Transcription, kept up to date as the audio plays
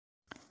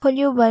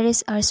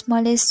Poliovirus are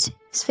smallest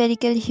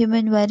spherical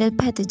human viral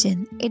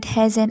pathogen. It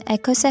has an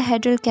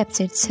icosahedral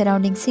capsid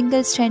surrounding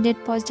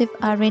single-stranded positive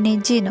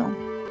RNA genome.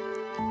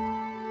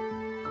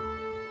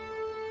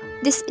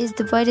 This is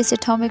the virus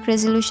atomic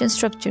resolution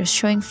structure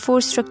showing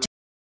 4 structures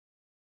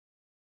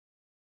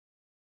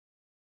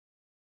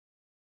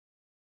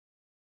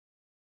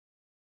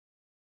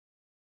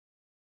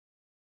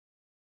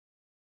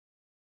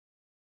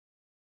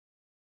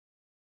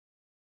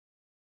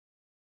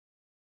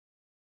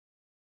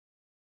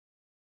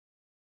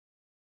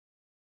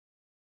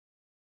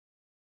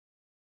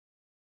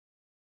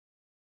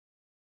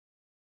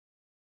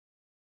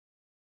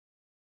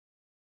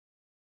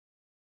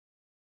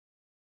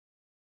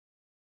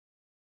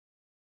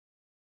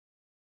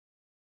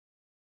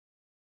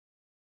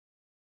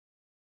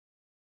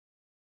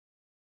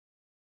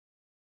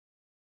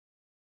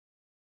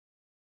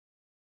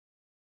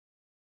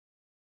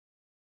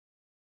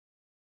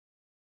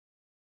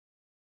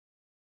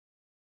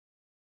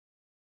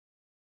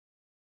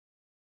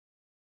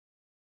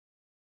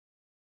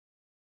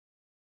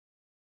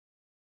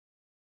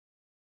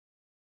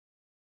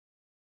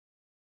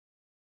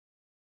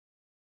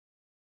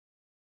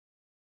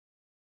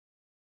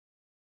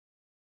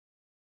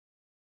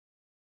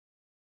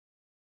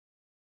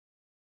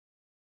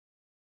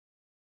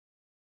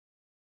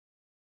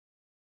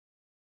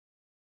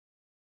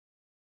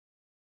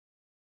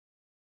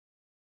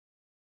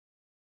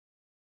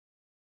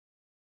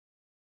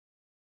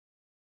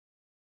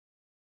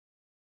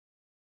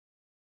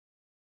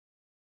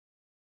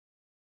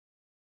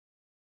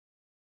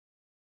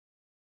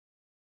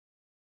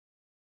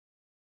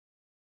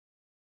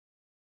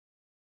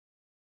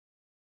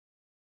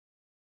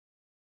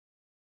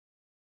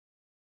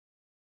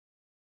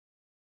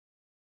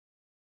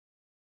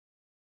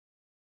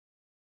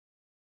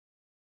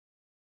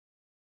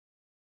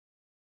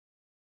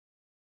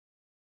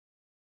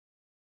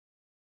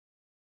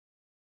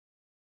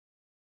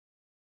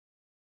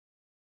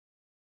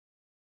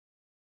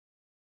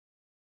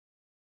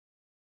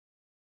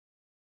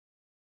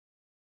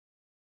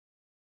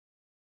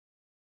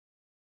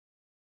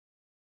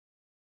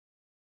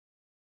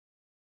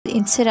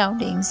in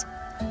surroundings.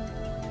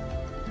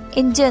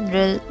 In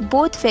general,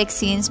 both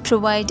vaccines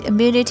provide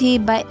immunity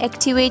by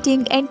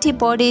activating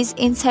antibodies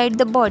inside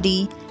the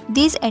body.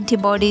 These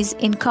antibodies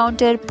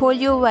encounter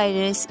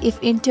poliovirus if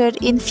entered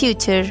in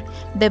future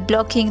by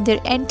blocking their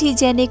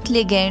antigenic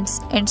ligands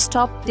and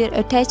stop their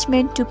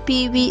attachment to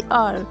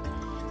PVR.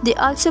 They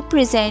also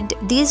present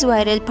these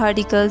viral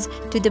particles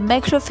to the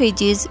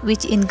macrophages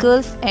which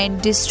engulf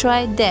and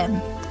destroy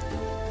them.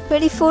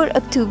 24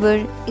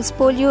 October is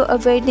Polio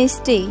Awareness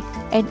Day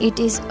and it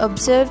is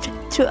observed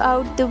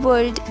throughout the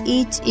world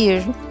each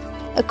year.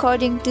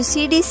 According to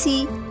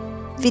CDC,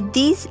 with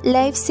these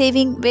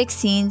life-saving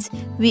vaccines,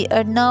 we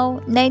are now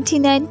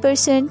 99%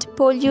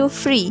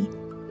 polio-free.